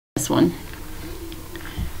this one.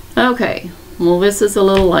 Okay, well, this is a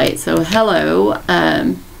little late, so hello.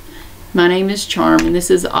 My name is Charm, and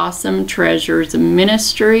this is Awesome Treasures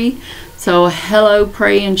Ministry. So hello,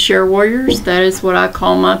 Pray and Share Warriors. That is what I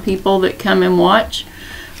call my people that come and watch,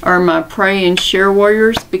 are my Pray and Share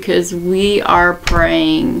Warriors, because we are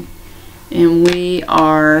praying and we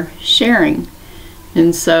are sharing.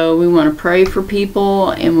 And so we want to pray for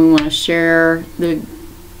people, and we want to share the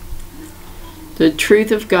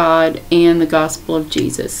truth of God and the gospel of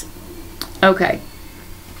Jesus. Okay.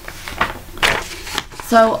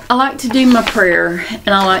 So I like to do my prayer, and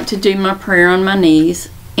I like to do my prayer on my knees.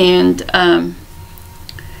 And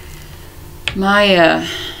my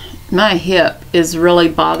hip is really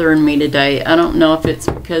bothering me today. I don't know if it's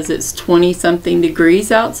because it's 20-something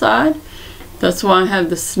degrees outside. That's why I have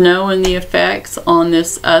the snow and the effects on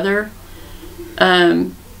this other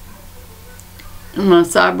my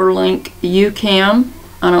Cyberlink UCam.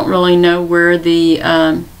 I don't really know where the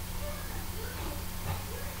I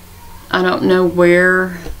don't know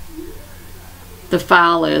where the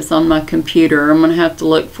file is on my computer. I'm gonna have to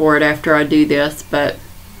look for it after I do this, but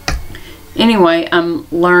anyway, I'm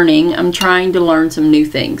learning. I'm trying to learn some new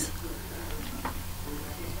things.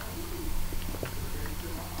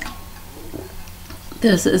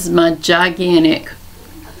 This is my gigantic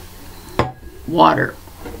water,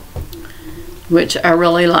 which I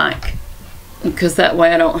really like, because that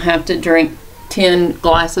way I don't have to drink 10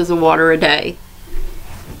 glasses of water a day.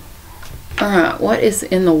 Alright, what is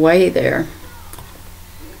in the way there?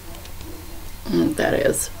 That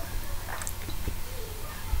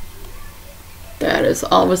is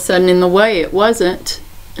all of a sudden in the way. It wasn't,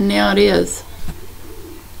 and now it is.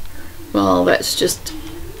 Well, that's just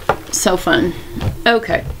so fun.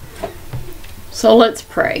 Okay, so let's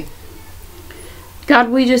pray. God,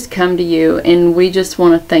 we just come to you, and we just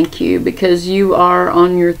want to thank you, because you are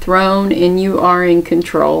on your throne and you are in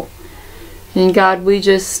control. And God, we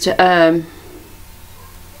just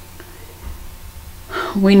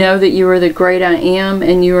we know that you are the great I am,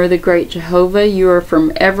 and you are the great Jehovah. You are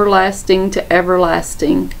from everlasting to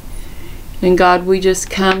everlasting. And God, we just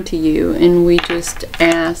come to you, and we just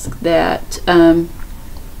ask that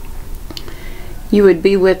you would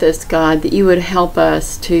be with us, God, that you would help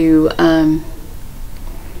us to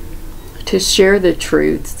share the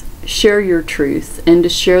truth, share your truth, and to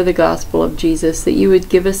share the gospel of Jesus, that you would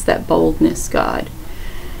give us that boldness, God,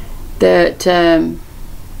 that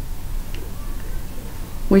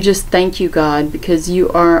we just thank you, God, because you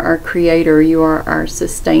are our creator, you are our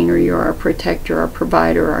sustainer, you are our protector, our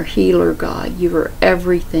provider, our healer, God. You are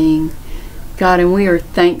everything, God, and we are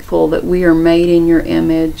thankful that we are made in your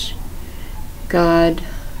image, God.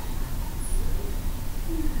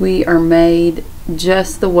 We are made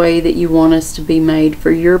just the way that you want us to be made,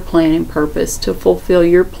 for your plan and purpose, to fulfill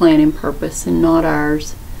your plan and purpose and not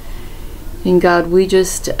ours. And God, we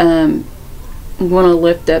just want to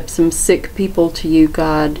lift up some sick people to you,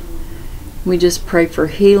 God. We just pray for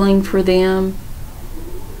healing for them.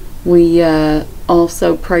 We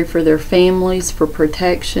also pray for their families, for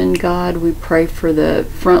protection, God. We pray for the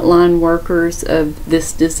frontline workers of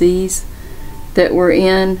this disease that we're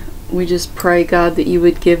in. We just pray, God, that you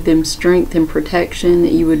would give them strength and protection,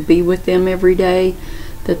 that you would be with them every day,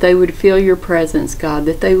 that they would feel your presence, God,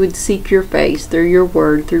 that they would seek your face through your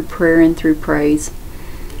word, through prayer and through praise.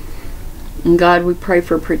 And God, we pray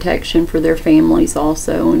for protection for their families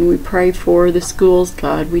also, and we pray for the schools,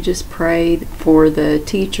 God. We just pray for the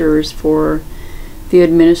teachers, for the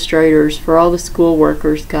administrators, for all the school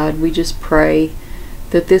workers, God. We just pray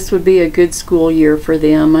that this would be a good school year for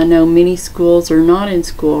them. I know many schools are not in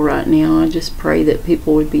school right now. I just pray that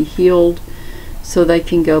people would be healed so they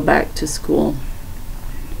can go back to school.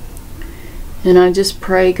 And I just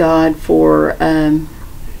pray, God, for,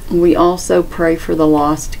 we also pray for the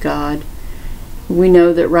lost, God. We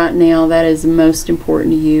know that right now that is most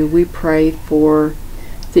important to you. We pray for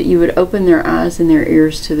that you would open their eyes and their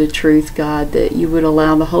ears to the truth, God, that you would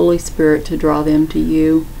allow the Holy Spirit to draw them to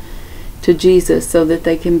you, to Jesus, so that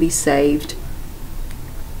they can be saved.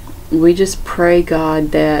 We just pray,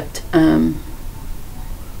 God, that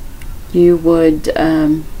you would,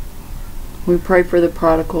 we pray for the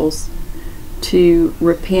prodigals to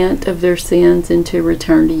repent of their sins and to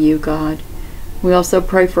return to you, God. We also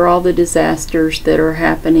pray for all the disasters that are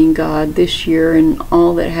happening, God, this year and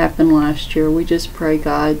all that happened last year. We just pray,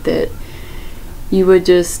 God, that you would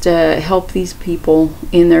just help these people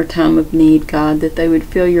in their time of need, God, that they would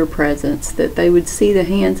feel your presence, that they would see the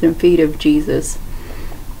hands and feet of Jesus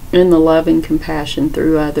and the love and compassion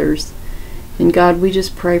through others. And God, we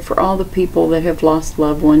just pray for all the people that have lost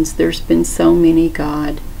loved ones. There's been so many,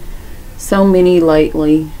 God. so many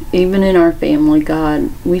lately, even in our family,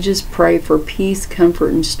 God. We just pray for peace, comfort,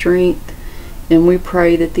 and strength. And we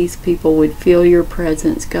pray that these people would feel your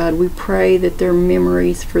presence, God. We pray that their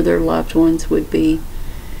memories for their loved ones would be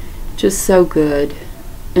just so good.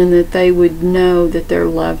 And that they would know that their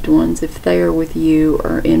loved ones, if they are with you,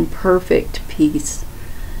 are in perfect peace.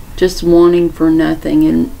 Just wanting for nothing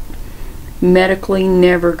and medically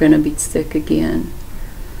never going to be sick again.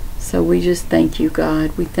 So we just thank you,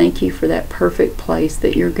 God. We thank you for that perfect place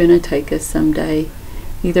that you're going to take us someday.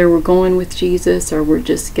 Either we're going with Jesus or we're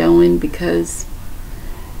just going because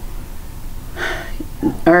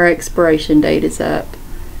our expiration date is up.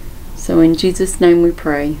 So in Jesus' name we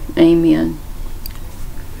pray. Amen.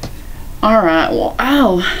 Alright, well,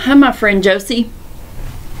 hi my friend Josie.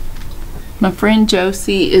 My friend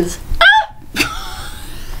Josie is...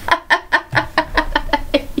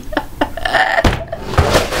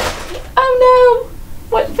 Oh no!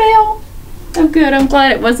 What fell? Oh good, I'm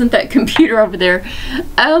glad it wasn't that computer over there.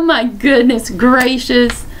 Oh my goodness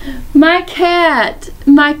gracious. My cat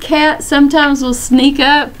sometimes will sneak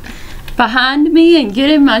up behind me and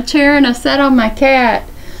get in my chair, and I sat on my cat.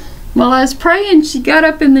 While I was praying, she got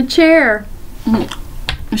up in the chair.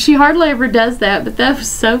 She hardly ever does that, but that was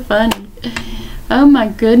so funny. Oh my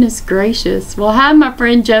goodness gracious. Well, hi my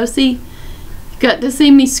friend Josie. Got to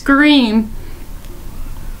see me scream.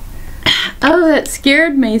 Oh, that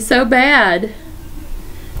scared me so bad.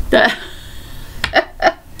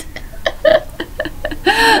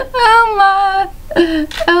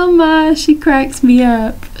 Oh my, she cracks me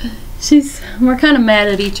up. We're kind of mad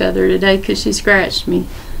at each other today because she scratched me.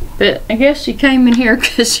 But I guess she came in here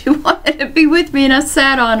because she wanted to be with me and I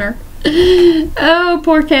sat on her. Oh,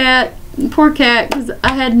 poor cat. Poor cat, because I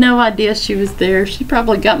had no idea she was there. She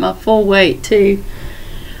probably got my full weight too.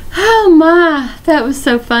 Oh my, that was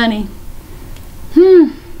so funny.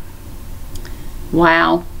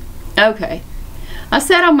 Wow. Okay. I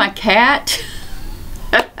sat on my cat.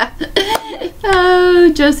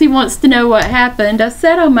 Oh, Josie wants to know what happened. I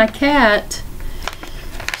sat on my cat.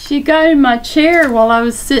 She got in my chair while I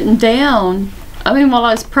was sitting down. While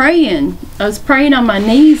I was praying. I was praying on my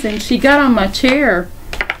knees and she got on my chair.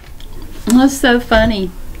 That's so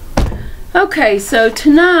funny. Okay, so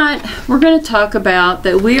tonight we're going to talk about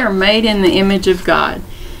that we are made in the image of God.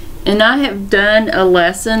 And I have done a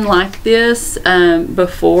lesson like this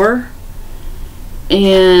before.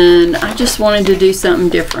 And I just wanted to do something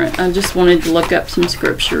different. I just wanted to look up some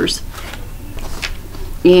scriptures.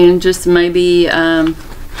 And just maybe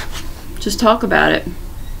just talk about it.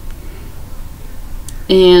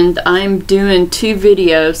 And I'm doing 2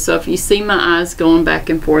 videos, so if you see my eyes going back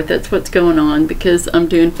and forth, that's what's going on, because I'm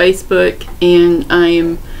doing Facebook and I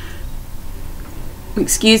am,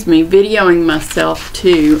 videoing myself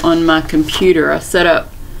too on my computer. I set up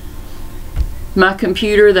my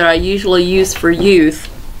computer that I usually use for youth.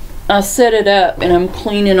 I set it up and I'm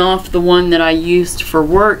cleaning off the one that I used for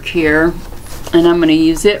work here, and I'm going to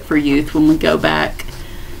use it for youth when we go back.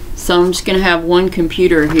 So I'm just going to have one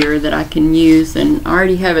computer here that I can use, and I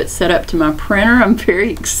already have it set up to my printer. I'm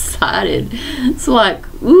very excited. It's like,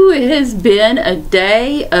 ooh, it has been a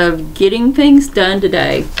day of getting things done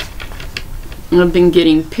today. I've been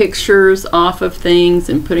getting pictures off of things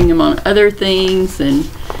and putting them on other things, and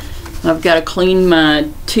I've got to clean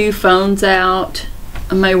my 2 phones out.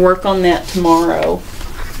 I may work on that tomorrow.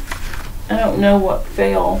 I don't know what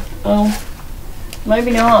fell. Oh,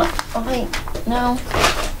 maybe not. Oh, wait, no.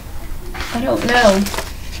 I don't know.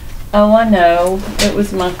 Oh, I know. It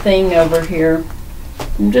was my thing over here.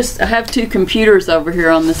 I have 2 computers over here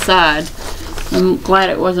on the side. I'm glad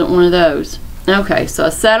it wasn't one of those. Okay, so I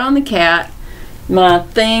sat on the cat. My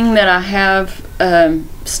thing that I have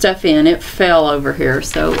stuff in, it fell over here.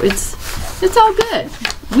 So it's all good.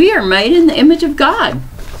 We are made in the image of God.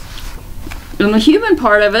 And the human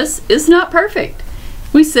part of us is not perfect.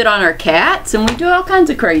 We sit on our cats and we do all kinds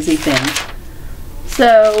of crazy things.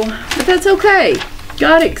 So, but that's okay.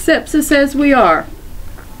 God accepts us as we are.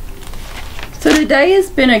 So today has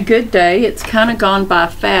been a good day. It's kind of gone by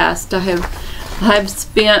fast. I have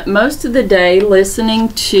spent most of the day listening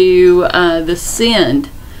to the Send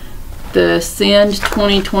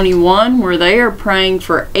 2021, where they are praying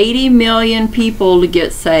for 80 million people to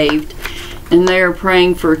get saved, and they are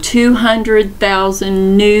praying for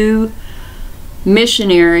 200,000 new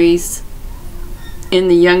missionaries in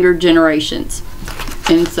the younger generations.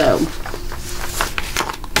 And so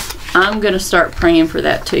I'm going to start praying for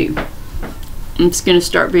that too. It's going to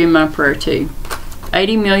start being my prayer too.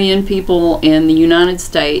 80 million people in the United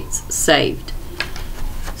States saved.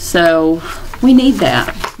 So we need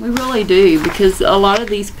that. We really do, because a lot of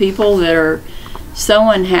these people that are so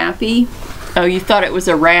unhappy. Oh, you thought it was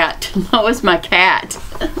a rat. That was my cat.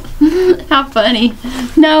 How funny.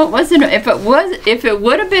 No, it wasn't. If it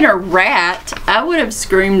would have been a rat, I would have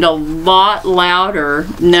screamed a lot louder.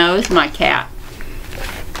 No, it's my cat.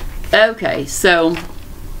 Okay, so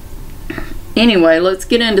anyway, let's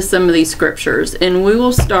get into some of these scriptures, and we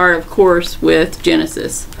will start, of course, with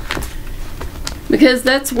Genesis, because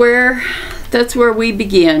that's where we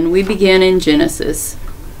begin. We begin in Genesis.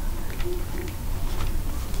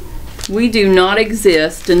 We do not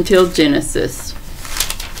exist until Genesis.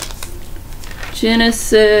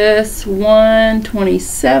 Genesis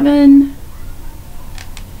 1:27.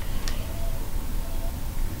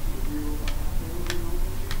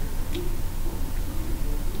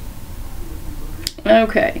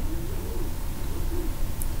 Okay.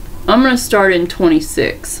 I'm going to start in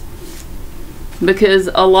 26. Because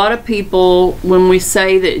a lot of people, when we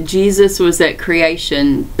say that Jesus was at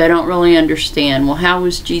creation, they don't really understand. Well, how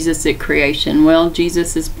was Jesus at creation? Well,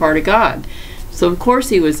 Jesus is part of God. So, of course,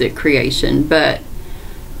 he was at creation. But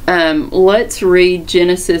let's read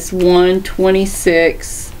Genesis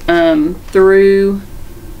 1:26 through,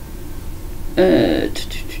 I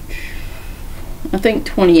think,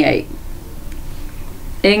 28.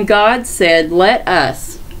 And God said, let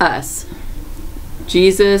us,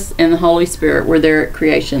 Jesus and the Holy Spirit were there at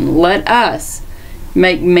creation. Let us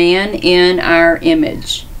make man in our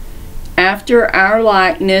image, after our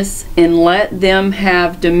likeness, and let them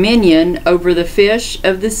have dominion over the fish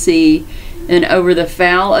of the sea, and over the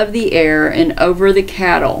fowl of the air, and over the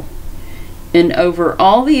cattle, and over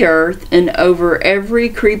all the earth, and over every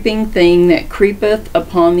creeping thing that creepeth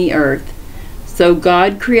upon the earth. So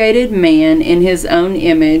God created man in his own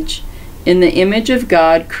image. In the image of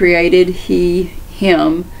God created he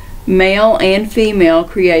him, male and female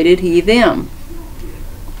created he them.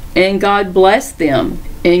 And God blessed them,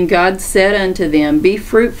 and God said unto them, be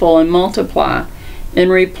fruitful and multiply, and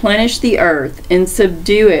replenish the earth, and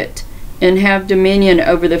subdue it, and have dominion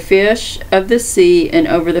over the fish of the sea, and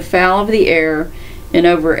over the fowl of the air, and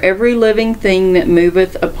over every living thing that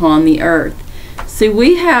moveth upon the earth. See,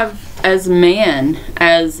 we have, as mankind,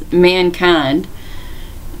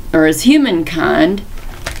 or as humankind,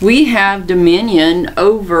 we have dominion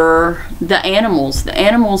over the animals. The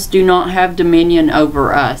animals do not have dominion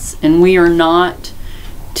over us, and we are not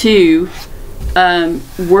to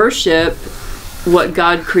worship what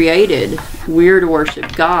God created. We're to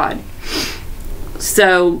worship God.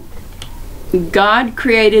 So God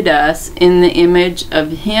created us in the image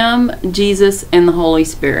of him, Jesus, and the Holy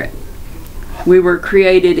Spirit. We were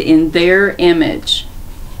created in their image.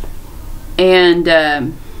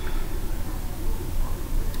 And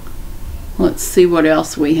let's see what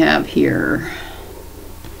else we have here.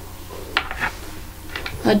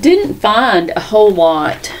 I didn't find a whole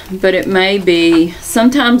lot, but it may be.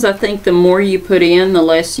 Sometimes I think the more you put in, the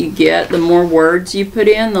less you get. The more words you put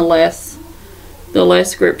in, the less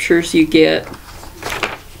scriptures you get.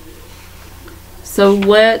 So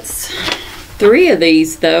three of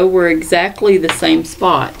these, though, were exactly the same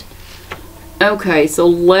spot. Okay, so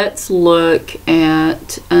let's look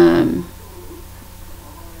at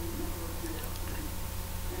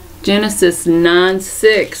Genesis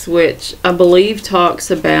 9:6, which I believe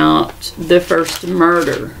talks about the first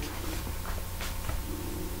murder.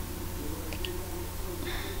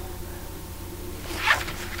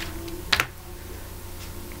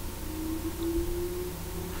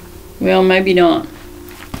 Well, maybe not,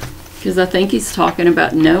 because I think he's talking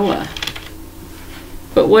about Noah.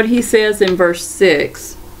 But what he says in verse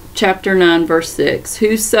 6, chapter 9, verse 6,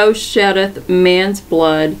 whoso sheddeth man's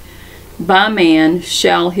blood, by man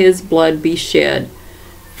shall his blood be shed.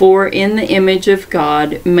 For in the image of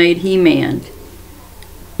God made he man.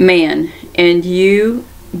 And you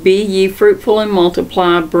be ye fruitful and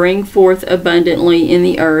multiply, bring forth abundantly in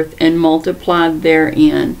the earth, and multiply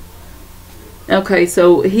therein. Okay,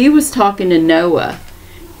 so he was talking to Noah.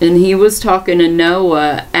 And he was talking to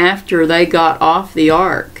Noah after they got off the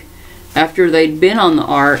ark. After they'd been on the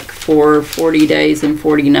ark for 40 days and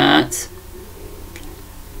 40 nights.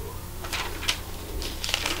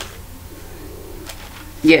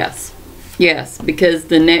 Yes, because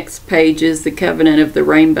the next page is the covenant of the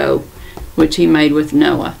rainbow, which he made with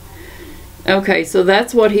Noah. Okay, so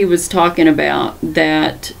that's what he was talking about.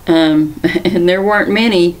 That, and there weren't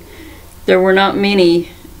many. There were not many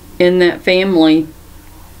in that family.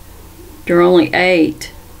 There were only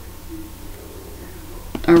 8.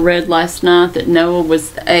 I read last night that Noah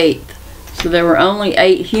was the 8th. So there were only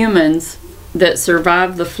 8 humans that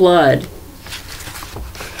survived the flood.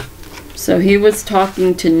 So he was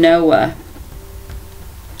talking to Noah.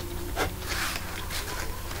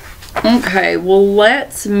 Okay, well,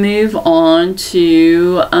 let's move on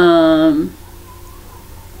to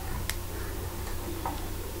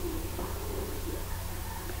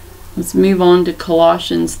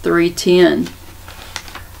Colossians 3:10.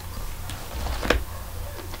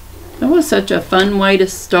 That was such a fun way to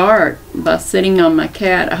start, by sitting on my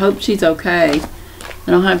cat. I hope she's okay.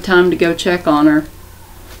 I don't have time to go check on her.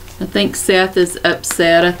 I think Seth is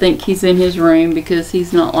upset. I think he's in his room because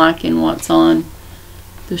he's not liking what's on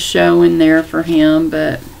the show in there for him,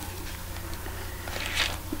 but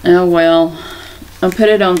oh well. I'll put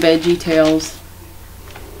it on Veggie Tales.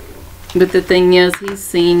 But the thing is, he's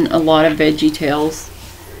seen a lot of Veggie Tales.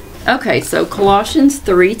 Okay, so Colossians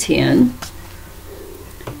 3:10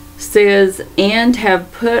 says, and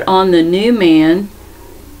have put on the new man.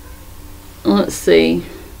 Let's see.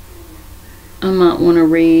 I might want to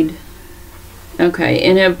read. Okay,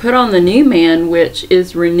 and have put on the new man, which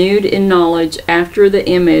is renewed in knowledge after the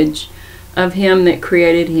image of him that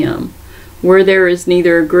created him, where there is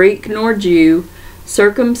neither Greek nor Jew,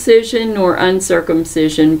 circumcision nor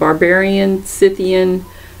uncircumcision, barbarian, Scythian,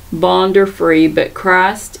 bond or free, but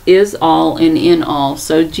Christ is all and in all.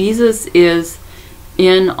 So Jesus is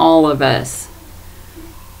in all of us.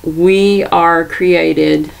 We are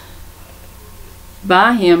created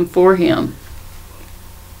by him, for him.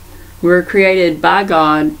 We're created by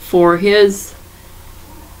God for his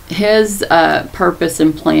purpose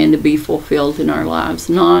and plan to be fulfilled in our lives,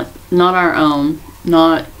 not our own.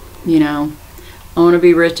 Not, you know, I want to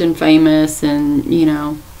be rich and famous, and, you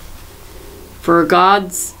know, for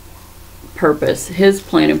God's purpose, his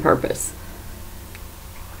plan and purpose.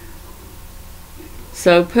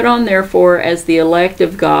 So put on therefore as the elect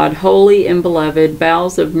of God, holy and beloved,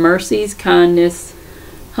 bowels of mercies, kindness,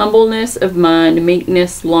 humbleness of mind,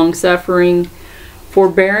 meekness, long-suffering,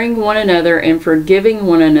 forbearing one another, and forgiving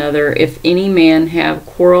one another, if any man have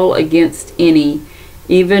quarrel against any,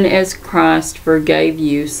 even as Christ forgave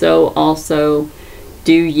you, so also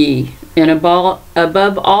do ye. And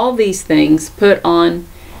above all these things put on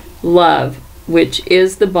love, which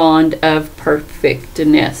is the bond of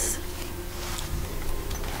perfectness.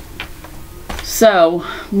 So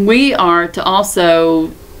we are to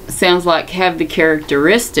also, sounds like, have the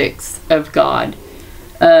characteristics of God.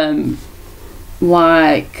 I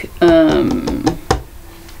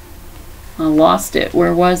lost it.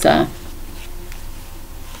 Where was I?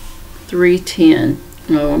 3:10.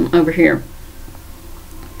 Oh, I'm over here.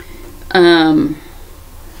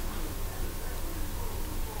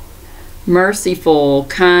 Merciful,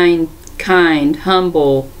 kind,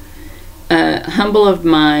 humble, humble of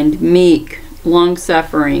mind, meek,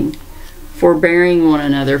 long-suffering, forbearing one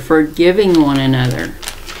another, forgiving one another.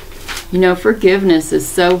 You know, forgiveness is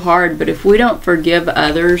so hard, but if we don't forgive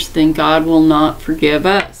others, then God will not forgive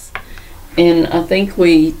us. And I think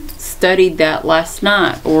we studied that last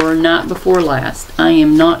night, or night before last. I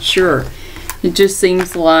am not sure. It just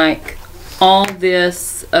seems like all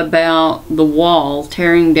this about the wall,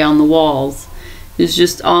 tearing down the walls, is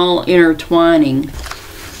just all intertwining.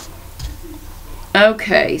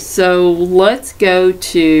 Okay, so let's go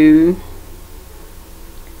to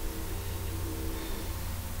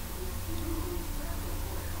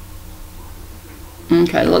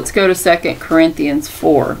let's go to 2 Corinthians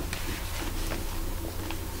 4.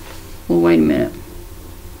 Well, wait a minute.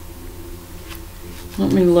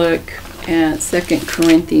 Let me look at 2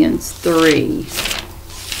 Corinthians 3.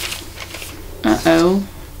 Uh-oh.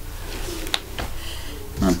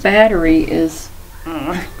 My battery is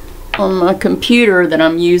on my computer that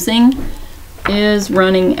I'm using is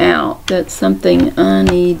running out. That's something I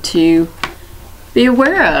need to be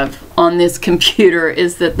aware of on this computer,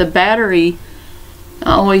 is that the battery,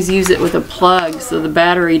 I always use it with a plug, so the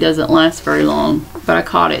battery doesn't last very long, but I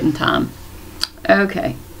caught it in time.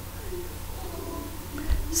 Okay.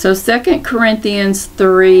 So 2 Corinthians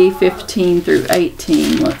 3:15 through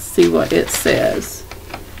 18. Let's see what it says.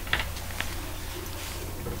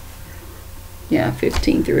 Yeah,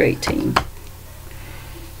 15 through 18.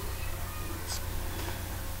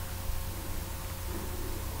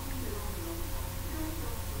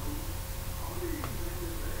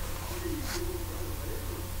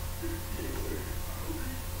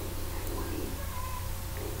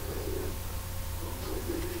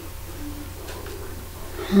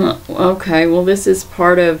 Okay, well, this is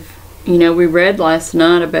part of, you know, we read last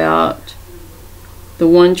night about the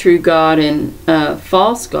one true God and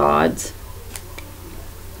false gods.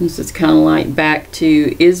 This is kind of like back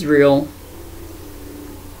to Israel.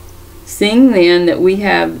 Seeing then that we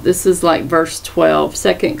have, this is like verse 12,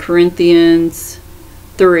 2 Corinthians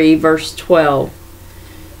 3, verse 12.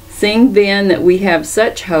 Seeing then that we have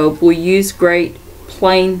such hope, we use great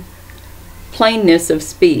plainness of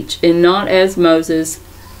speech, and not as Moses,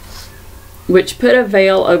 which put a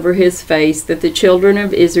veil over his face, that the children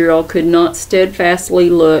of Israel could not steadfastly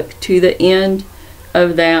look to the end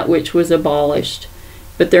of that which was abolished.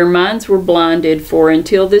 But their minds were blinded, for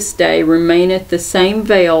until this day remaineth the same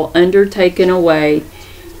veil undertaken away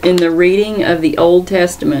in the reading of the Old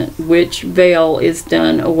Testament, which veil is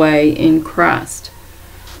done away in Christ.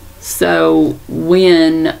 So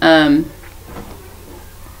when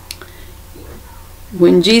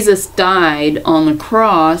Jesus died on the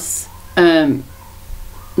cross, the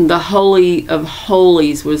Holy of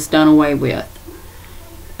Holies was done away with.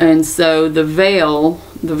 And so the veil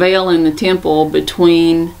in the temple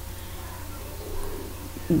between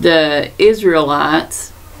the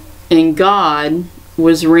Israelites and God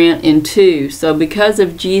was rent in two. So because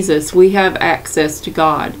of Jesus, we have access to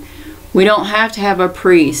God. We don't have to have a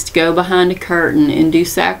priest go behind a curtain and do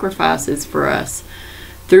sacrifices for us.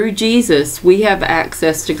 Through Jesus, we have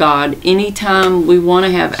access to God anytime we want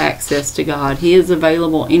to have access to God. He is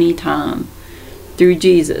available anytime through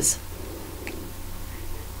Jesus.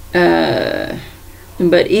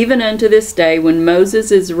 But even unto this day, when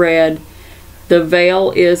Moses is read, the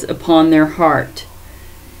veil is upon their heart.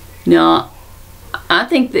 Now, I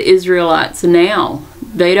think the Israelites now,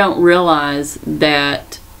 they don't realize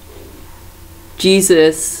that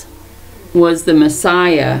Jesus was the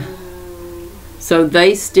Messiah, so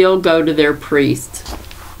they still go to their priests.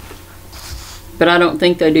 But I don't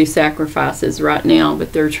think they do sacrifices right now,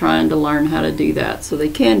 but they're trying to learn how to do that so they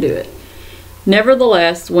can do it.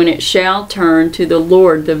 Nevertheless, when it shall turn to the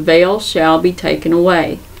Lord, the veil shall be taken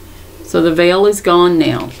away. So the veil is gone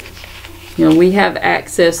now. You know, we have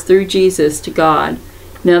access through Jesus to God.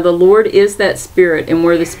 Now the Lord is that Spirit, and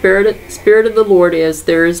where the Spirit of the Lord is,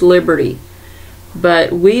 there is liberty.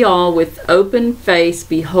 But we all, with open face,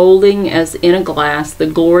 beholding as in a glass the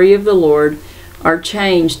glory of the Lord, are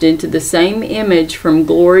changed into the same image from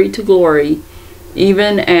glory to glory,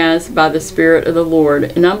 even as by the Spirit of the Lord.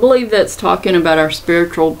 And I believe that's talking about our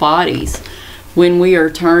spiritual bodies. When we are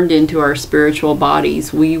turned into our spiritual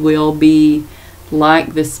bodies, we will be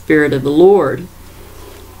like the Spirit of the Lord.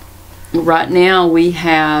 Right now we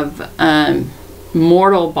have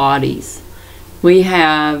mortal bodies. We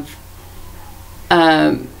have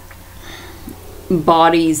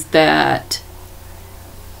bodies that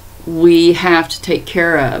we have to take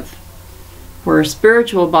care of, where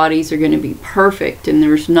spiritual bodies are going to be perfect, and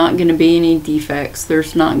there's not going to be any defects,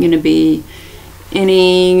 there's not going to be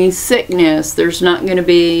any sickness, there's not going to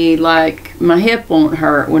be, like, my hip won't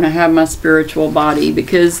hurt when I have my spiritual body,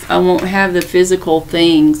 because I won't have the physical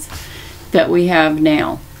things that we have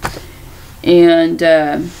now. And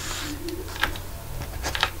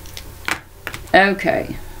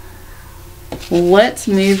okay, let's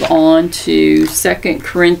move on to 2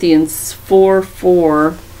 Corinthians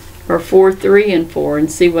 4:4 or 4:3 and 4 and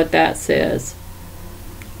see what that says.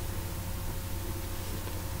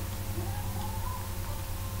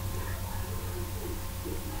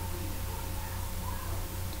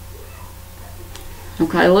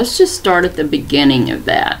 Okay, let's just start at the beginning of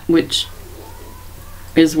that, which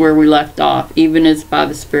is where we left off, even as by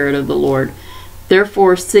the Spirit of the Lord.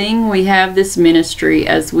 Therefore, seeing we have this ministry,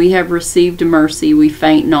 as we have received mercy, we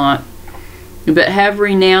faint not, but have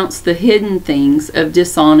renounced the hidden things of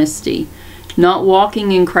dishonesty, not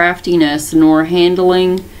walking in craftiness, nor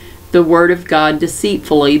handling the word of God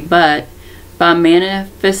deceitfully, but by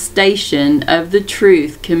manifestation of the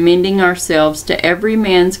truth, commending ourselves to every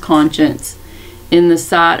man's conscience in the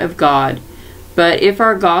sight of God. But if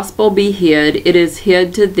our gospel be hid, it is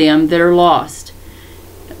hid to them that are lost.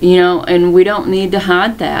 You know, and we don't need to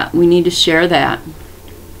hide that. We need to share that.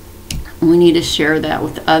 We need to share that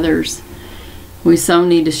with others. We so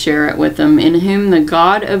need to share it with them. In whom the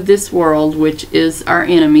God of this world, which is our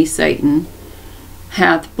enemy, Satan,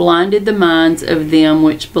 hath blinded the minds of them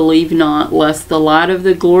which believe not, lest the light of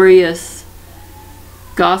the glorious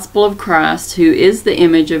gospel of Christ, who is the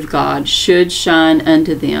image of God, should shine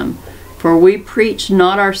unto them. For we preach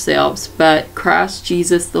not ourselves, but Christ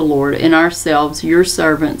Jesus the Lord, and ourselves your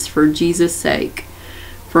servants for Jesus' sake.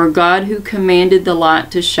 For God, who commanded the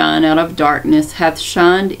light to shine out of darkness, hath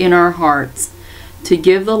shined in our hearts, to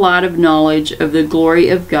give the light of knowledge of the glory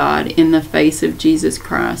of God in the face of Jesus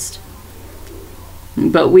Christ.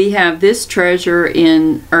 But we have this treasure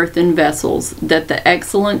in earthen vessels, that the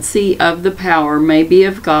excellency of the power may be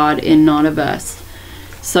of God and not of us.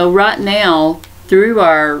 So right now, through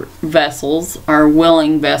our vessels, our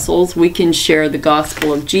willing vessels, we can share the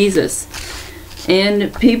gospel of Jesus.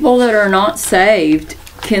 And people that are not saved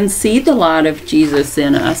can see the light of Jesus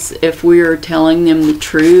in us if we are telling them the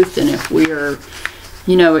truth, and if we are,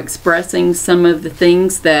 you know, expressing some of the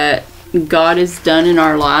things that God has done in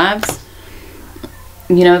our lives,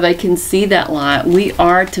 you know, they can see that light. We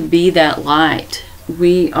are to be that light.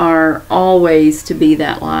 We are always to be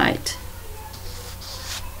that light.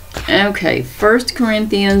 Okay, 1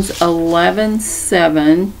 Corinthians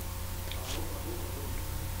 11:7.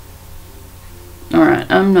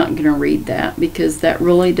 Alright, I'm not going to read that because that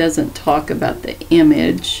really doesn't talk about the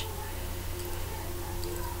image.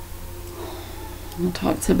 It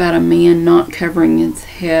talks about a man not covering his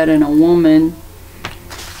head and a woman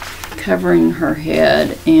covering her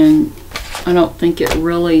head, and I don't think it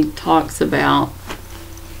really talks about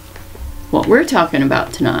what we're talking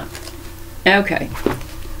about tonight. Okay,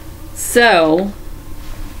 so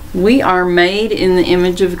we are made in the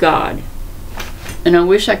image of God, and I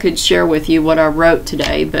wish I could share with you what I wrote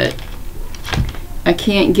today, but I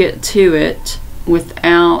can't get to it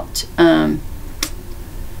without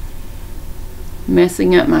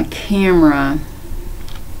messing up my camera.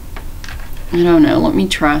 I don't know. Let me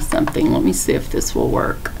try something. Let me see if this will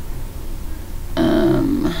work.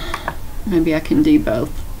 Maybe I can do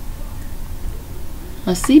both.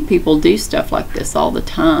 I see people do stuff like this all the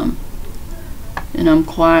time, and I'm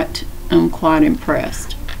quite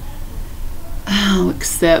impressed. Oh,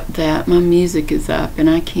 except that my music is up and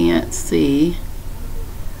I can't see.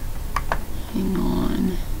 Hang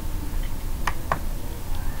on.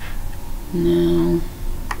 No.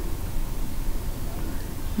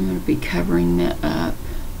 I'm going to be covering that up.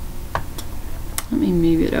 Let me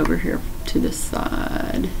move it over here to the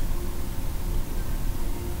side.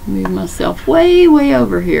 Move myself way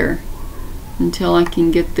over here until I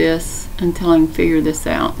can get this, until I can figure this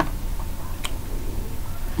out.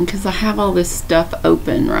 Because I have all this stuff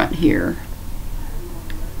open right here.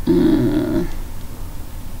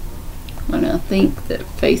 But I think that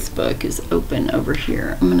Facebook is open over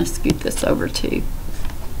here. I'm going to scoot this over too.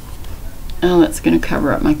 Oh, that's going to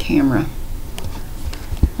cover up my camera.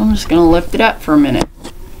 I'm just going to lift it up for a minute.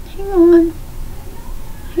 Hang on.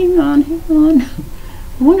 Hang on, hang on.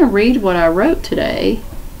 I want to read what I wrote today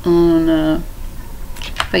on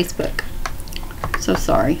Facebook. So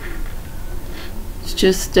sorry. It's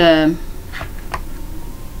just, okay.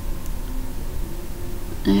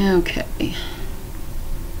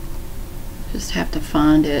 Just have to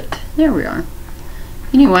find it. There we are.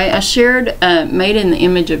 Anyway, I shared Made in the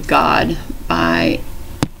Image of God by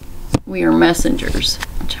We Are Messengers,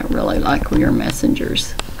 which I really like. We Are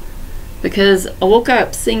Messengers, because I woke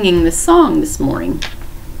up singing this song this morning.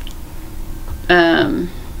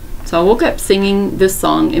 So I woke up singing this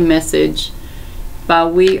song and message by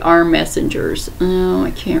We Are Messengers. Oh,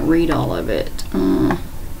 I can't read all of it.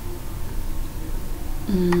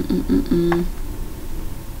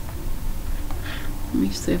 Let me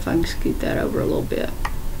see if I can scoot that over a little bit.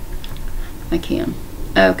 I can.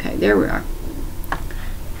 Okay, there we are.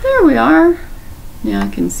 There we are. Now I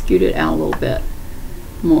can scoot it out a little bit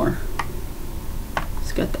more.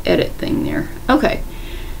 It's got the edit thing there. Okay.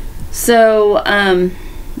 So,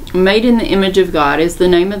 Made in the Image of God is the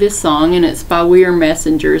name of this song, and it's by We Are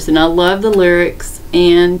Messengers. And I love the lyrics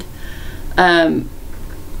and of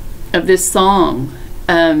this song.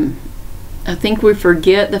 I think we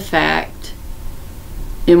forget the fact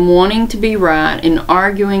in wanting to be right and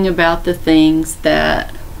arguing about the things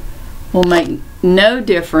that will make no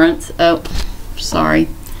difference. Oh, sorry.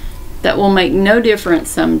 That will make no difference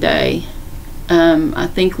someday. I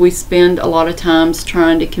think we spend a lot of times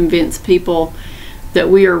trying to convince people that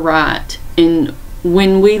we are right, and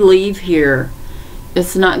when we leave here,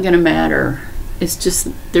 it's not going to matter. It's just,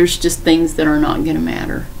 there's just things that are not going to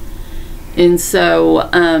matter. And so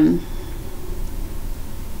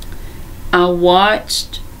I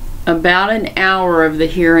watched about an hour of the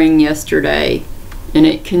hearing yesterday, and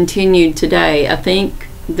it continued today. I think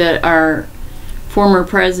that our former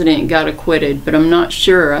president got acquitted, but I'm not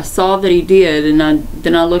sure. I saw that he did, and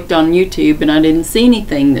then I looked on YouTube and I didn't see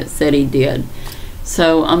anything that said he did.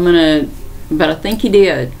 So I'm gonna, but I think he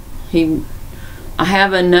did. I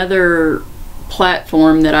have another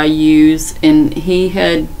platform that I use, and he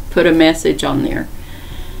had put a message on there.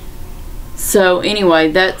 So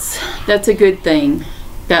anyway, that's a good thing.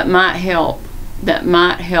 That might help. That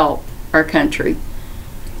might help our country.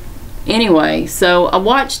 Anyway, so I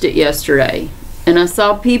watched it yesterday, and I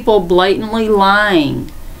saw people blatantly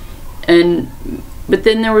lying, but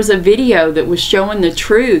then there was a video that was showing the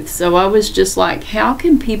truth. So I was just like, how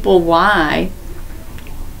can people lie?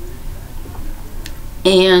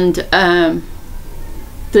 And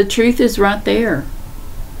the truth is right there.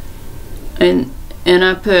 And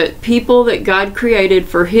I put, people that God created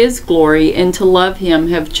for His glory and to love Him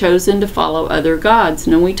have chosen to follow other gods.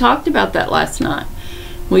 And we talked about that last night.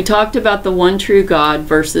 We talked about the one true God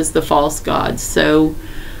versus the false gods. So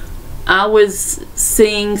I was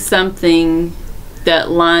seeing something that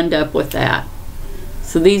lined up with that.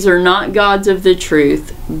 So these are not gods of the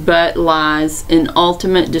truth, but lies and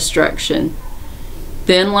ultimate destruction.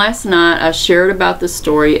 Then last night I shared about the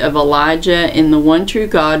story of Elijah and the one true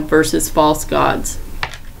God versus false gods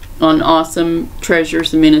on Awesome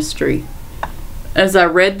Treasures Ministry. As I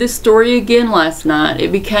read this story again last night,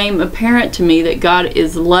 it became apparent to me that God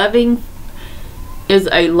is a loving,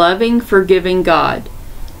 forgiving God.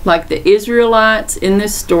 Like the Israelites in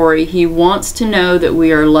this story, He wants to know that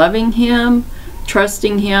we are loving Him,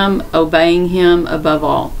 trusting Him, obeying Him above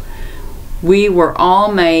all. We were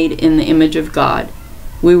all made in the image of God.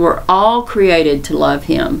 We were all created to love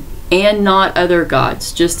Him and not other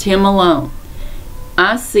gods, just Him alone.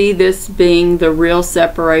 I see this being the real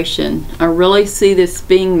separation. I really see this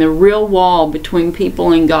being the real wall between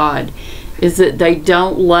people and God, is that they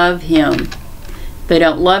don't love Him. They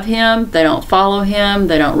don't love Him, they don't follow Him,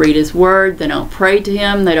 they don't read His Word, they don't pray to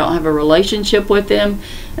Him, they don't have a relationship with Him,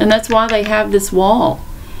 and that's why they have this wall.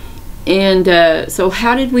 And so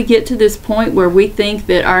how did we get to this point where we think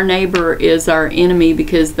that our neighbor is our enemy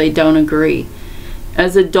because they don't agree?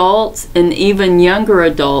 As adults, and even younger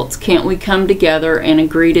adults, can't we come together and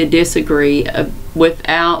agree to disagree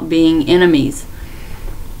without being enemies?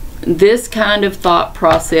 This kind of thought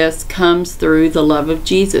process comes through the love of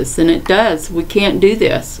Jesus, and it does. We can't do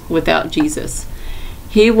this without Jesus.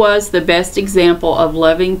 He was the best example of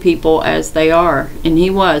loving people as they are, and He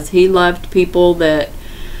loved people that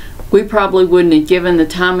we probably wouldn't have given the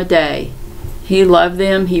time of day. He loved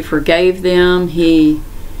them, He forgave them, He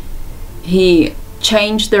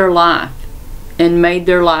changed their life and made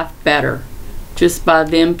their life better just by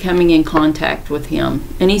them coming in contact with Him.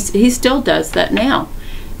 And He still does that now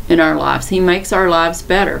in our lives. He makes our lives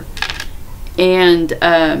better. And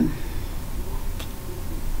I'm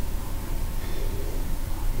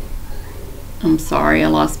sorry, I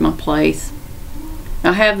lost my place.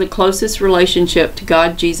 I have the closest relationship to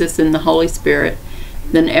God, Jesus, and the Holy Spirit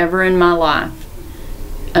than ever in my life.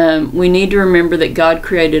 We need to remember that God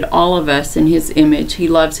created all of us in His image. He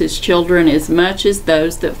loves His children as much as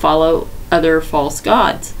those that follow other false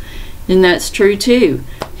gods. And that's true too.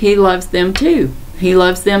 He loves them too. He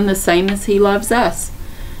loves them the same as He loves us.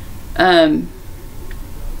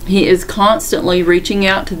 He is constantly reaching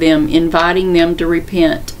out to them, inviting them to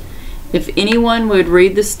repent. If anyone would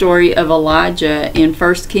read the story of Elijah in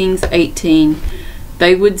 1 Kings 18,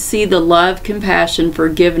 they would see the love, compassion,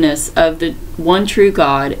 forgiveness of the one true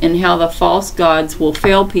God, and how the false gods will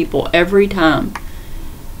fail people every time.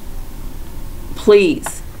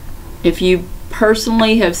 Please, if you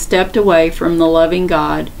personally have stepped away from the loving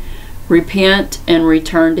God, repent and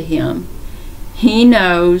return to Him. He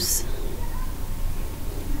knows,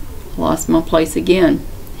 lost my place again.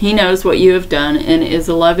 He knows what you have done and is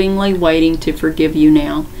lovingly waiting to forgive you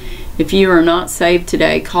now. If you are not saved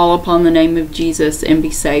today, call upon the name of Jesus and be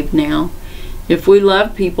saved now. If we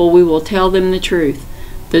love people, we will tell them the truth.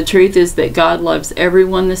 The truth is that God loves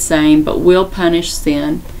everyone the same, but will punish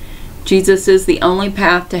sin. Jesus is the only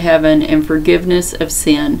path to heaven and forgiveness of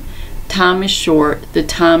sin. Time is short. The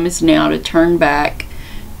time is now to turn back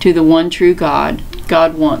to the one true God.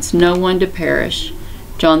 God wants no one to perish.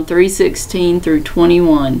 John 3:16 through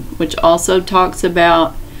 21, which also talks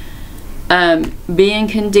about being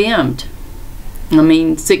condemned.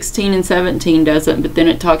 16 and 17 doesn't, but then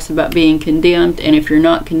it talks about being condemned, and if you're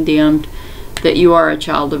not condemned, that you are a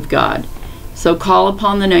child of God. So call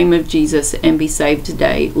upon the name of Jesus and be saved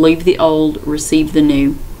today. Leave the old, receive the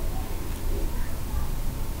new.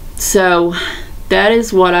 So that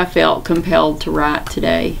is what I felt compelled to write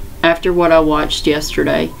today after what I watched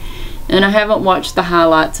yesterday. And I haven't watched the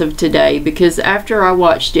highlights of today because after I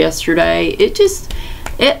watched yesterday,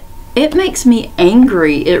 it makes me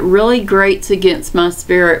angry. It really grates against my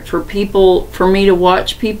spirit for me to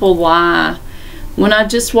watch people lie when I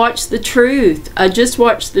just watched the truth. I just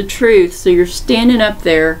watched the truth. So you're standing up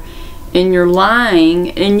there and you're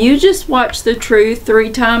lying, and you just watched the truth 3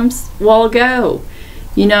 times a while ago.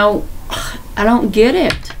 You know, I don't get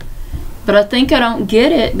it. But I think I don't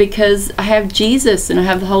get it because I have Jesus and I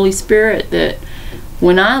have the Holy Spirit, that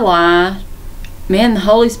when I lie, man, the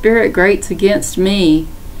Holy Spirit grates against me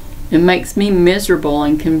and makes me miserable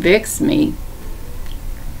and convicts me.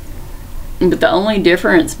 But the only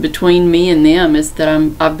difference between me and them is that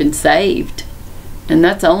I've been saved. And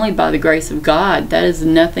that's only by the grace of God. That is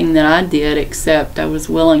nothing that I did except I was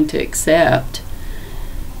willing to accept.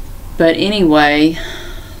 But anyway,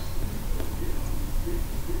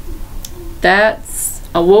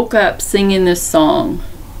 I woke up singing this song,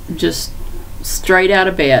 just straight out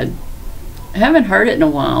of bed. I haven't heard it in a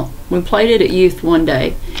while. We played it at youth one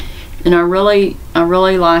day, and I really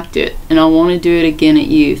liked it, and I want to do it again at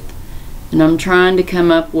youth. And I'm trying to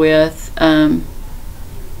come up with a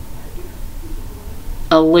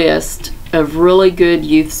list of really good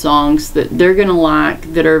youth songs that they're gonna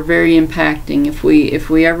like, that are very impacting if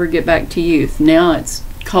we ever get back to youth. Now it's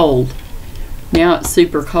cold. Now it's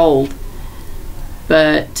super cold.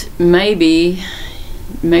 But maybe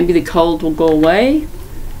the cold will go away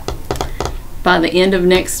by the end of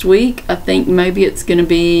next week. I think maybe it's going to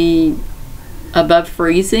be above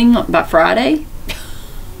freezing by Friday.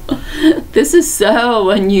 This is so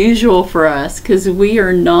unusual for us because we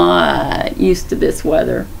are not used to this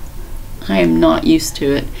weather. I am not used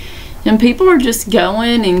to it. And people are just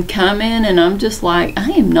going and coming, and I'm just like,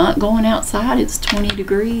 I am not going outside. It's 20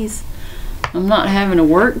 degrees. I'm not having to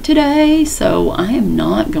work today, so I am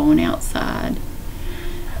not going outside.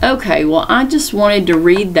 Okay, well, I just wanted to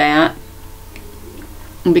read that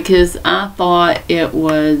because I thought it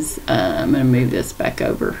was, I'm going to move this back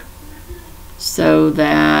over so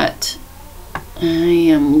that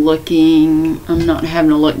I'm not having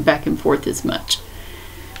to look back and forth as much.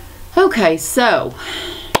 Okay, so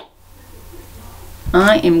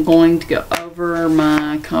I am going to go over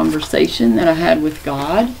my conversation that I had with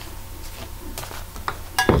God.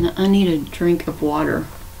 And I need a drink of water.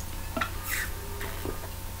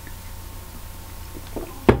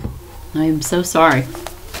 I am so sorry.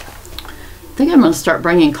 I think I'm going to start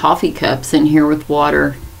bringing coffee cups in here with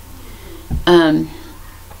water.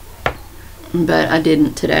 But I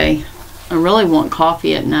didn't today. I really want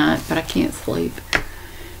coffee at night, but I can't sleep.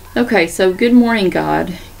 Okay, so good morning,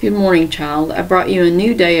 God. Good morning, child. I brought you a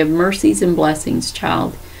new day of mercies and blessings,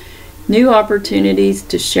 child. New opportunities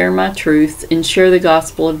to share my truth and share the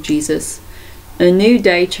gospel of Jesus. A new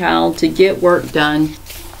day, child, to get work done.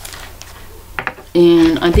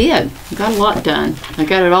 And I did. I got a lot done. I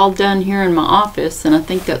got it all done here in my office, and I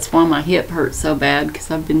think that's why my hip hurts so bad,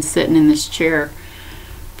 because I've been sitting in this chair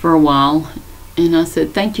for a while. And I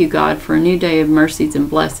said, thank you, God, for a new day of mercies and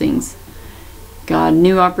blessings. God,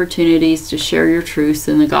 new opportunities to share your truths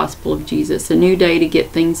in the gospel of Jesus. A new day to get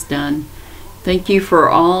things done. Thank you for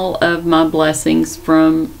all of my blessings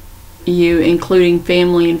from you, including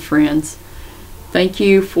family and friends. Thank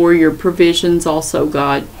you for your provisions also,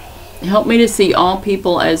 God. Help me to see all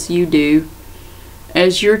people as you do,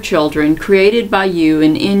 as your children, created by you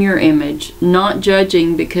and in your image, not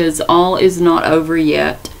judging because all is not over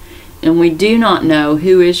yet, and we do not know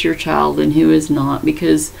who is your child and who is not,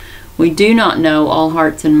 because we do not know all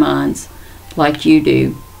hearts and minds like you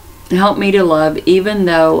do. Help me to love even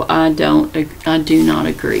though I do not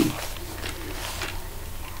agree.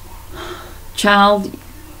 Child,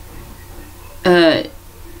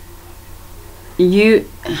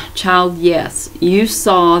 yes, you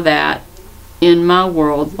saw that in my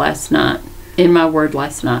word last night.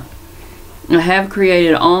 I have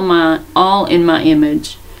created all in my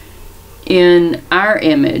image, in our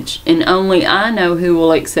image, and only I know who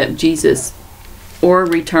will accept Jesus or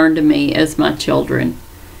return to me as my children.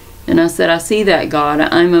 And I said, I see that, God.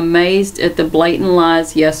 I'm amazed at the blatant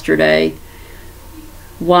lies yesterday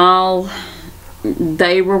while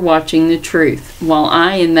they were watching the truth, while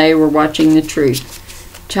I and they were watching the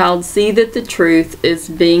truth. Child, see that the truth is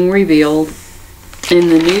being revealed,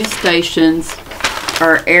 and the news stations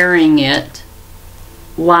are airing it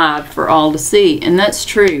live for all to see. And that's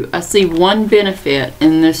true. I see one benefit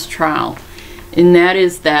in this trial, and that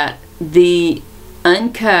is that the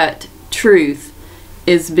uncut truth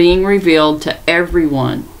is being revealed to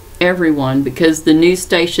everyone, because the news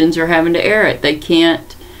stations are having to air it.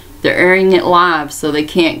 They're airing it live, so they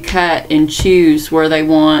can't cut and choose where they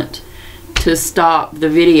want to stop the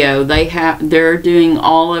video. They're doing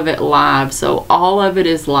all of it live, so all of it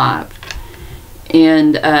is live.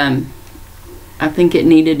 And I think it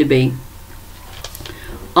needed to be.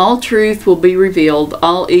 All truth will be revealed,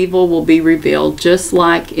 all evil will be revealed, just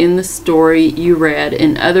like in the story you read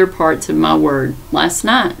in other parts of my word last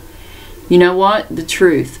night. You know what? The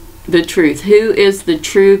truth. The truth. Who is the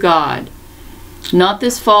true God? Not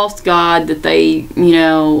this false God that they,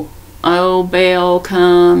 oh, Baal,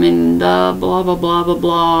 come, and blah, blah, blah, blah,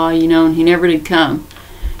 blah, and he never did come.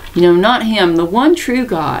 Not him. The one true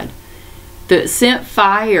God that sent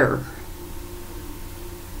fire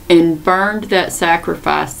and burned that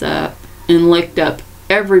sacrifice up and licked up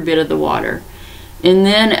every bit of the water. And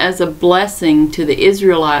then as a blessing to the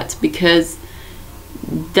Israelites, because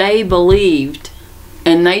they believed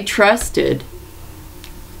and they trusted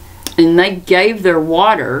and they gave their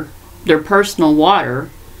water, their personal water,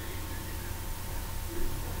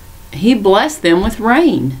 he blessed them with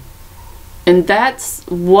rain. And that's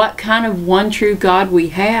what kind of one true God we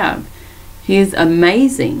have. He's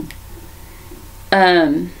amazing.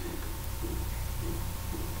 Oh,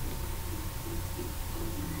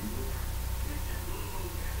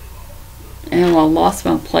 I lost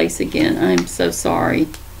my place again. I'm so sorry.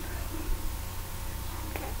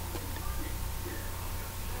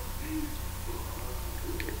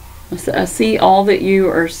 I see all that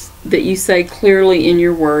you say clearly in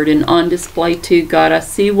your word and on display too, God. I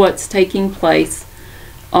see what's taking place.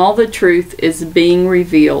 All the truth is being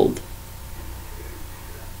revealed.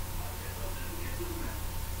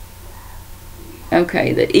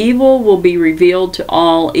 Okay, the evil will be revealed to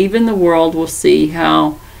all. Even the world will see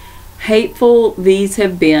how hateful these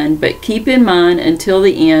have been. But keep in mind until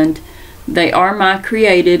the end, they are my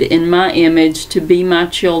created in my image to be my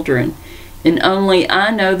children. And only I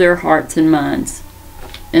know their hearts and minds.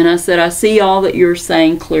 And I said, I see all that you're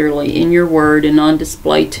saying clearly in your word and on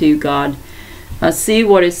display too, God. I see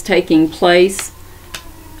what is taking place.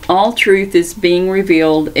 All truth is being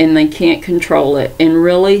revealed and they can't control it and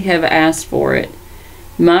really have asked for it.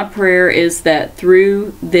 My prayer is that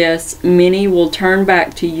through this, many will turn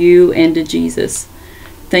back to you and to Jesus.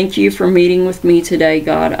 Thank you for meeting with me today,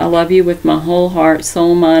 God. I love you with my whole heart,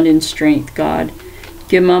 soul, mind, and strength, God.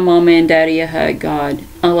 Give my mama and daddy a hug, God.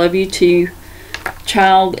 I love you too,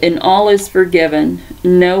 child, and all is forgiven.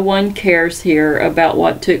 No one cares here about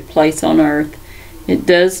what took place on earth. It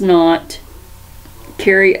does not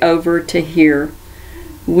carry over to here.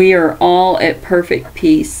 We are all at perfect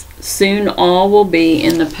peace. Soon all will be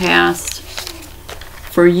in the past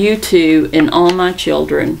for you too and all my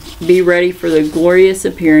children. Be ready for the glorious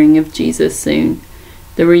appearing of Jesus soon.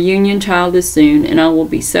 The reunion, child, is soon, and I will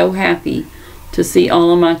be so happy to see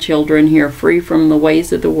all of my children here free from the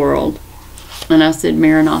ways of the world. And I said,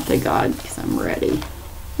 Maranatha, God, because I'm ready.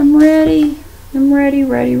 I'm ready. I'm ready,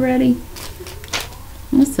 ready, ready.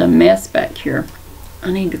 It's a mess back here.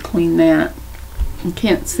 I need to clean that. I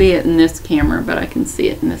can't see it in this camera, but I can see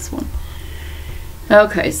it in this one.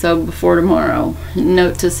 Okay, so before tomorrow,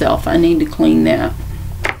 note to self, I need to clean that.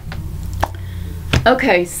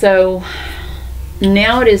 Okay, so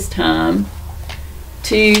now it is time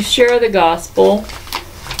to share the gospel.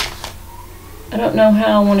 I don't know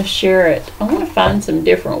how I want to share it. I want to find some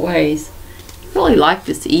different ways. I really like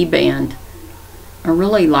this E-band. I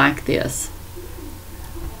really like this.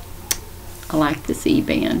 I like this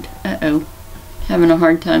E-band. Uh-oh. Having a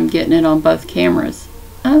hard time getting it on both cameras.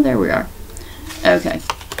 Oh, there we are. Okay.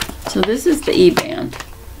 So this is the E-band.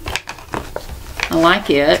 I like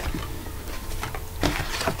it.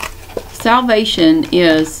 Salvation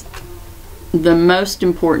is the most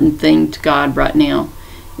important thing to God right now,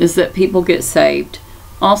 is that people get saved.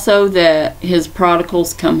 Also that his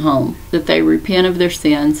prodigals come home, that they repent of their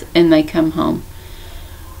sins and they come home.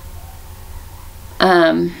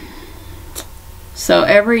 So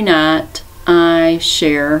every night I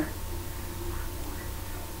share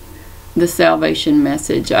the salvation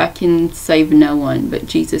message. I can save no one, but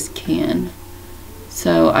Jesus can.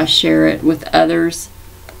 So I share it with others.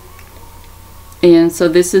 And so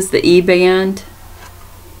this is the E-band,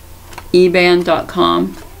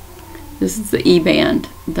 eband.com. This is the E-band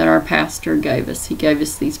that our pastor gave us. He gave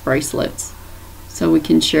us these bracelets so we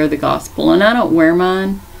can share the gospel. And I don't wear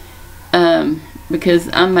mine because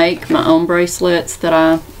I make my own bracelets that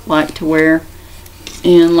I like to wear.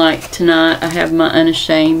 And like tonight, I have my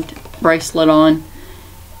Unashamed bracelet on.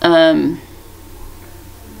 I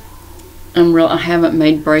haven't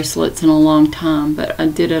made bracelets in a long time, but I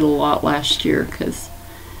did it a lot last year because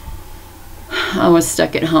I was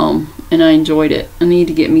stuck at home and I enjoyed it. I need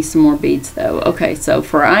to get me some more beads though. Okay, so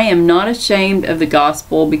for I am not ashamed of the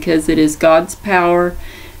gospel, because it is God's power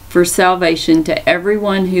for salvation to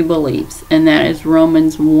everyone who believes, and that is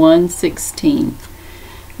Romans 1:16.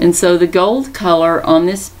 And so the gold color on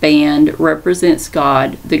this band represents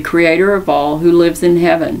God, the creator of all, who lives in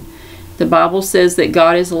heaven. The Bible says that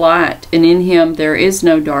God is light, and in him there is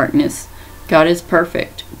no darkness. God is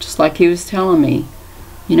perfect, just like he was telling me.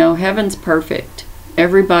 You know, heaven's perfect.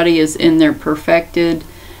 Everybody is in their perfected,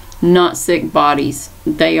 not sick bodies.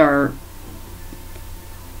 They are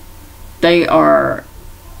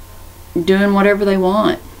doing whatever they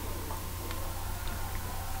want,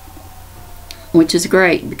 which is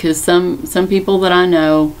great, because some people that I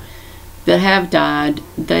know that have died,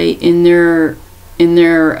 they in their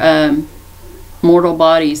mortal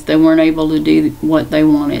bodies, they weren't able to do what they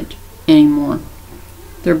wanted anymore.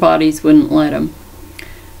 Their bodies wouldn't let them.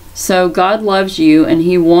 So God loves you, and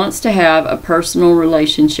he wants to have a personal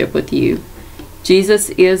relationship with you. Jesus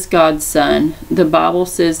is God's son. The Bible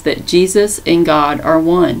says that Jesus and God are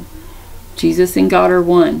one. Jesus and God are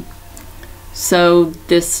one. So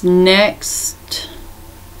this next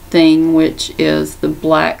thing, which is the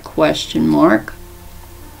black question mark.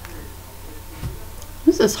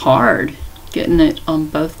 This is hard, getting it on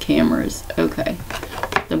both cameras. Okay.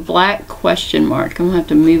 The black question mark. I'm going to have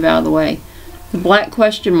to move out of the way. The black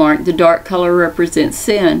question mark, the dark color, represents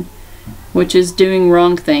sin, which is doing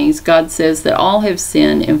wrong things. God says that all have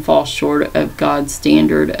sinned and fall short of God's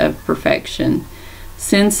standard of perfection.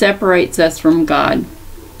 Sin separates us from God.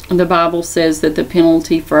 The Bible says that the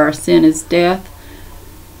penalty for our sin is death,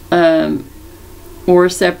 or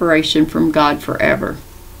separation from God forever.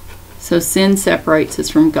 So sin separates us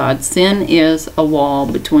from God. Sin is a wall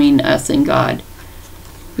between us and God,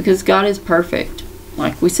 because God is perfect.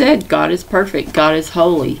 Like we said, God is perfect. God is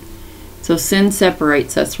holy. So sin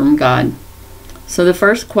separates us from God. So the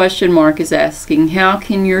first question mark is asking, how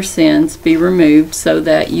can your sins be removed so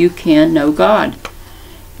that you can know God?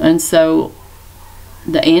 And so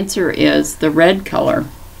the answer is the red color.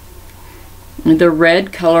 The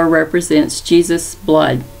red color represents Jesus'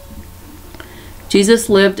 blood. Jesus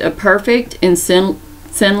lived a perfect and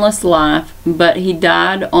sinless life, but he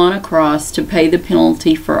died on a cross to pay the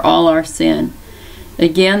penalty for all our sin.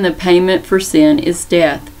 Again, the payment for sin is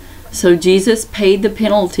death. So Jesus paid the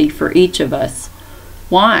penalty for each of us.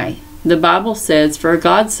 Why? The Bible says, "For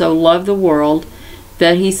God so loved the world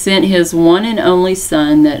that he sent his one and only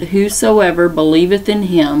Son, that whosoever believeth in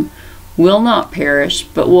him will not perish,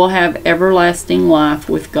 but will have everlasting life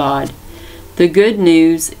with God." The good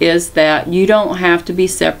news is that you don't have to be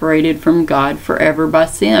separated from God forever by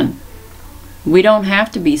sin. We don't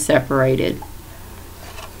have to be separated.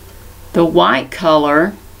 The white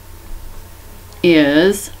color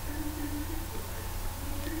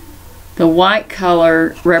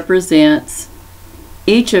represents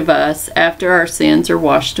each of us after our sins are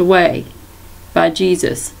washed away by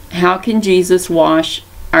Jesus. How can Jesus wash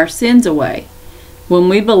our sins away? When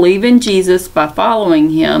we believe in Jesus by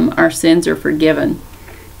following him, our sins are forgiven.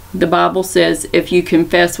 The Bible says if you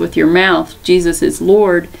confess with your mouth Jesus is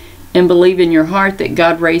Lord and believe in your heart that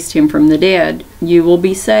God raised him from the dead, you will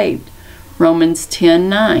be saved. Romans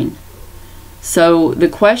 10:9. So the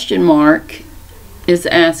question mark is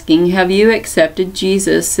asking, have you accepted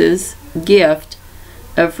Jesus' gift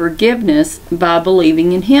of forgiveness by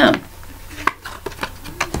believing in him?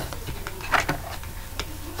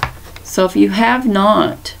 So if you have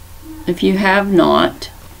not,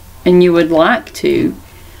 and you would like to,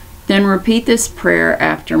 then repeat this prayer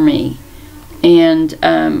after me. And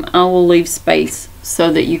I will leave space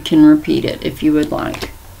so that you can repeat it if you would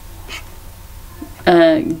like.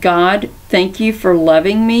 God, thank you for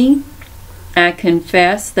loving me. I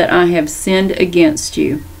confess that I have sinned against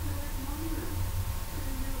you.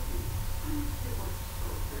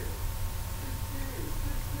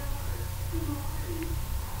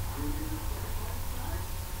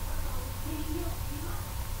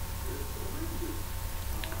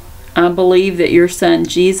 I believe that your Son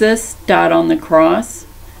Jesus died on the cross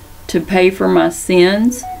to pay for my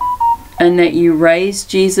sins, and that you raised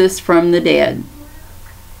Jesus from the dead.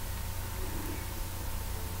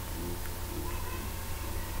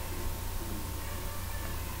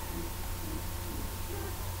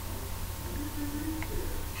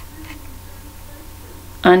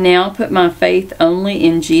 I now put my faith only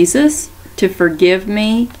in Jesus to forgive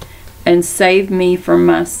me and save me from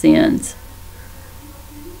my sins.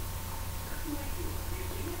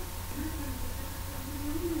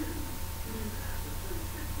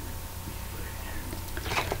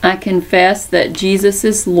 I confess that Jesus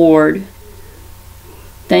is Lord.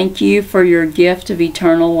 Thank you for your gift of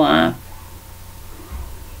eternal life.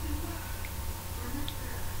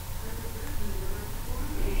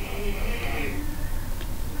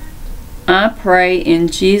 I pray in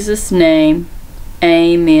Jesus' name,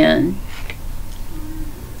 amen.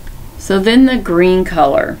 So then the green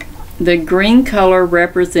color. The green color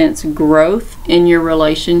represents growth in your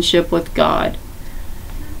relationship with God.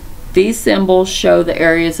 These symbols show the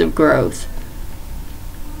areas of growth.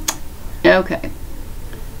 Okay.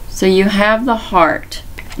 So you have the heart.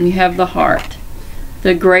 You have the heart.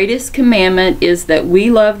 The greatest commandment is that we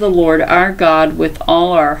love the Lord our God with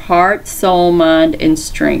all our heart, soul, mind, and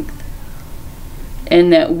strength.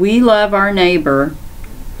 And that we love our neighbor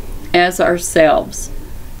as ourselves.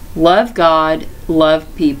 Love God, love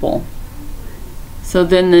people. So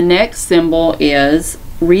then the next symbol is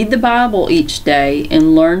read the Bible each day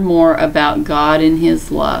and learn more about God and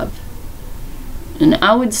his love. And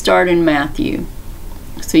I would start in Matthew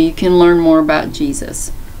so you can learn more about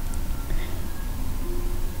Jesus.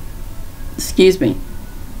 Excuse me.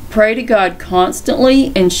 Pray to God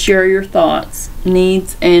constantly and share your thoughts,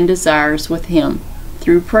 needs, and desires with him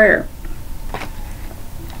through prayer.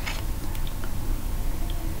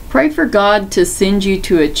 Pray for God to send you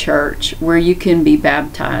to a church where you can be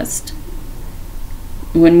baptized.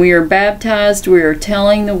 When we are baptized, we are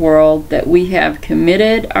telling the world that we have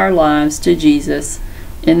committed our lives to Jesus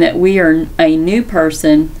and that we are a new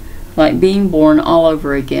person, like being born all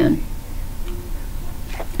over again.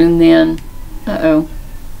 And then,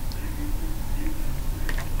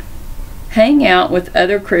 hang out with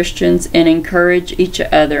other Christians and encourage each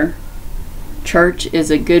other. Church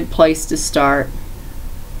is a good place to start.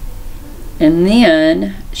 And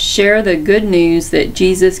then, share the good news that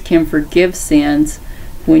Jesus can forgive sins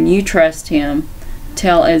when you trust Him.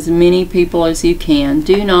 Tell as many people as you can.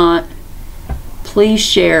 Please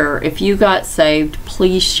share. If you got saved,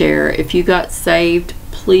 please share. If you got saved,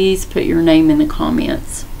 please put your name in the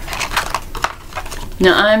comments.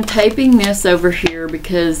 Now, I'm taping this over here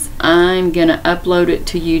because I'm going to upload it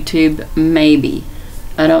to YouTube, maybe.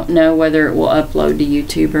 I don't know whether it will upload to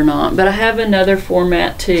YouTube or not, but I have another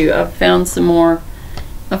format too. I've found some more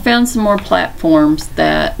platforms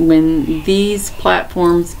that when these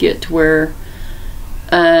platforms get to where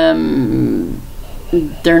they're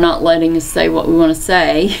not letting us say what we want to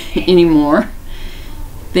say anymore,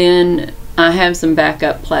 then I have some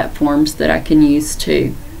backup platforms that I can use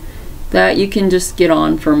too, that you can just get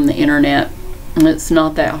on from the internet. It's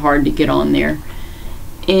not that hard to get on there.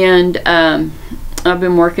 And I've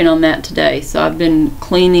been working on that today. So I've been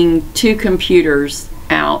cleaning 2 computers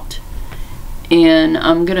out, and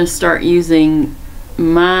I'm gonna start using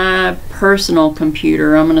my personal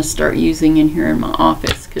computer. I'm gonna start using in here in my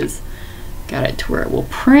office because I got it to where it will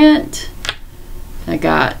print. I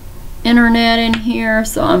got internet in here,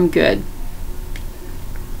 so I'm good.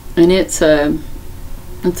 And it's a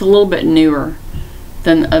little bit newer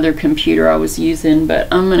than the other computer I was using, but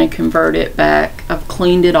I'm going to convert it back. I've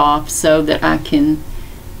cleaned it off so that I can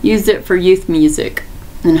use it for youth music,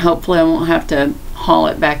 and hopefully I won't have to haul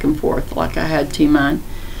it back and forth like I had to mine.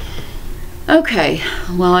 Okay,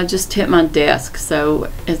 well, I just hit my desk, so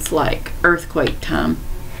it's like earthquake time.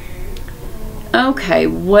 Okay,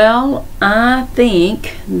 well, I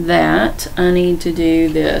think that I need to do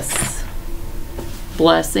this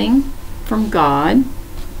blessing from God.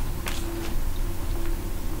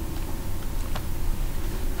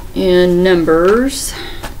 In Numbers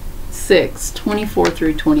 6:24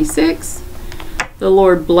 through 26, the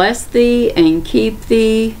Lord bless thee and keep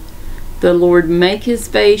thee. The Lord make His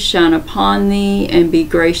face shine upon thee and be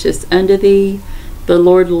gracious unto thee. The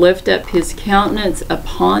Lord lift up His countenance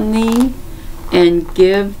upon thee and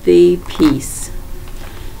give thee peace.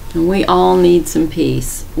 And we all need some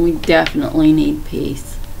peace. We definitely need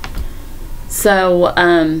peace. So,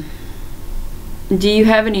 do you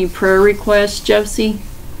have any prayer requests, Josie?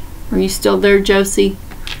 Are you still there, Josie?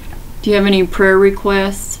 Do you have any prayer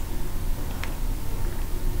requests?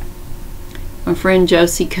 My friend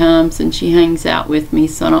Josie comes and she hangs out with me,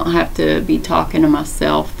 so I don't have to be talking to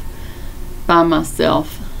myself by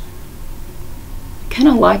myself. I kind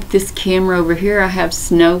of like this camera over here. I have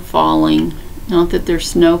snow falling. Not that there's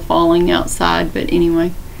snow falling outside, but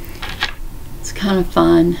anyway, it's kind of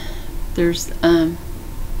fun. There's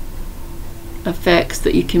effects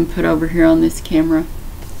that you can put over here on this camera.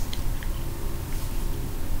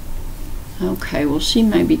 Okay, well, she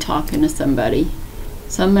may be talking to somebody,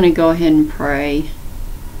 so I'm going to go ahead and pray.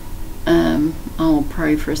 I will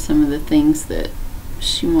pray for some of the things that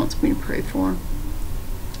she wants me to pray for.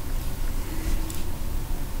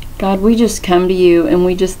 God, we just come to you and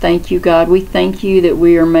we just thank you, God. We thank you that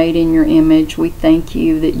we are made in your image. We thank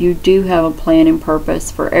you that you do have a plan and purpose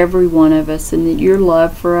for every one of us, and that your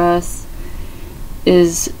love for us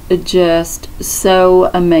is just so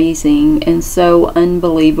amazing and so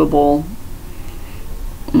unbelievable.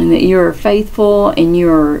 And that you are faithful and you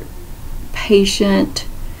are patient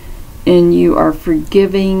and you are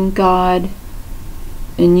forgiving, God.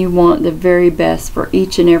 And you want the very best for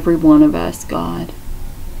each and every one of us, God.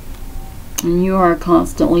 And you are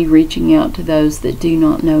constantly reaching out to those that do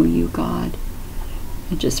not know you, God.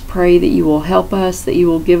 I just pray that you will help us, that you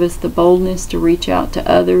will give us the boldness to reach out to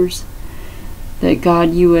others. That,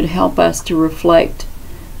 God, you would help us to reflect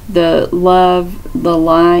the love, the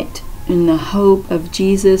light, and the hope of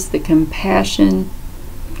Jesus, the compassion.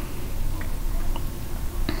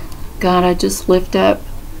 God, I just lift up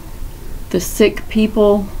the sick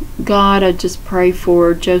people. God, I just pray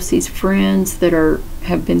for Josie's friends that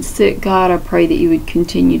have been sick. God, I pray that you would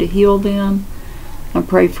continue to heal them. I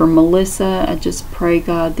pray for Melissa. I just pray,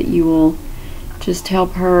 God, that you will just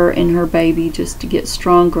help her and her baby just to get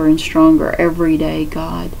stronger and stronger every day,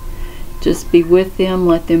 God. Just be with them.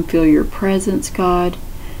 Let them feel your presence, God.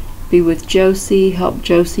 Be with Josie. Help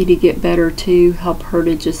Josie to get better too. Help her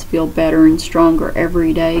to just feel better and stronger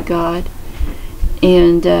every day, God.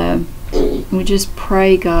 And we just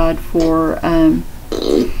pray, God, for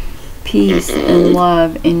peace and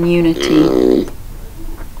love and unity.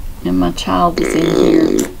 And my child is in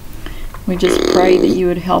here. We just pray that you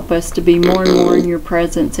would help us to be more and more in your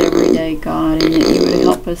presence every day, God, and that you would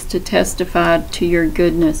help us to testify to your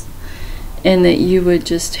goodness, and that you would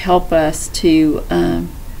just help us to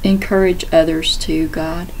encourage others too,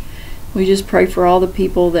 God. We just pray for all the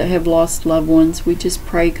people that have lost loved ones. We just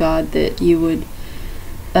pray, God, that you would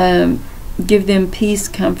give them peace,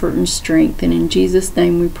 comfort, and strength. And in Jesus'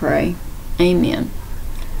 name we pray. Amen.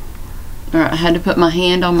 Alright, I had to put my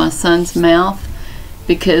hand on my son's mouth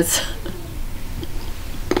because...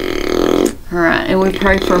 Alright, and we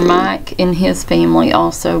pray for Mike and his family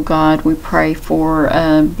also, God. We pray for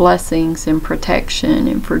blessings and protection,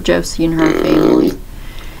 and for Josie and her family,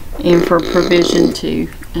 and for provision too.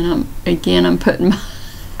 And I'm putting my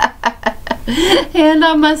hand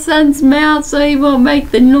on my son's mouth so he won't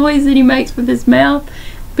make the noise that he makes with his mouth,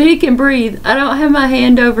 but he can breathe. I don't have my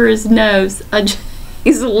hand over his nose.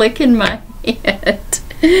 He's licking my head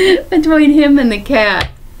between him and the cat.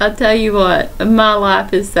 I'll tell you what, my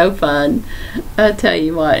life is so fun. I'll tell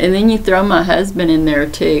you what. And then you throw my husband in there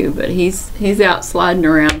too, but he's out sliding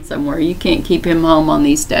around somewhere. You can't keep him home on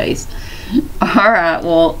these days. All right,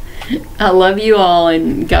 well, I love you all,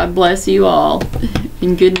 and God bless you all,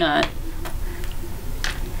 and good night.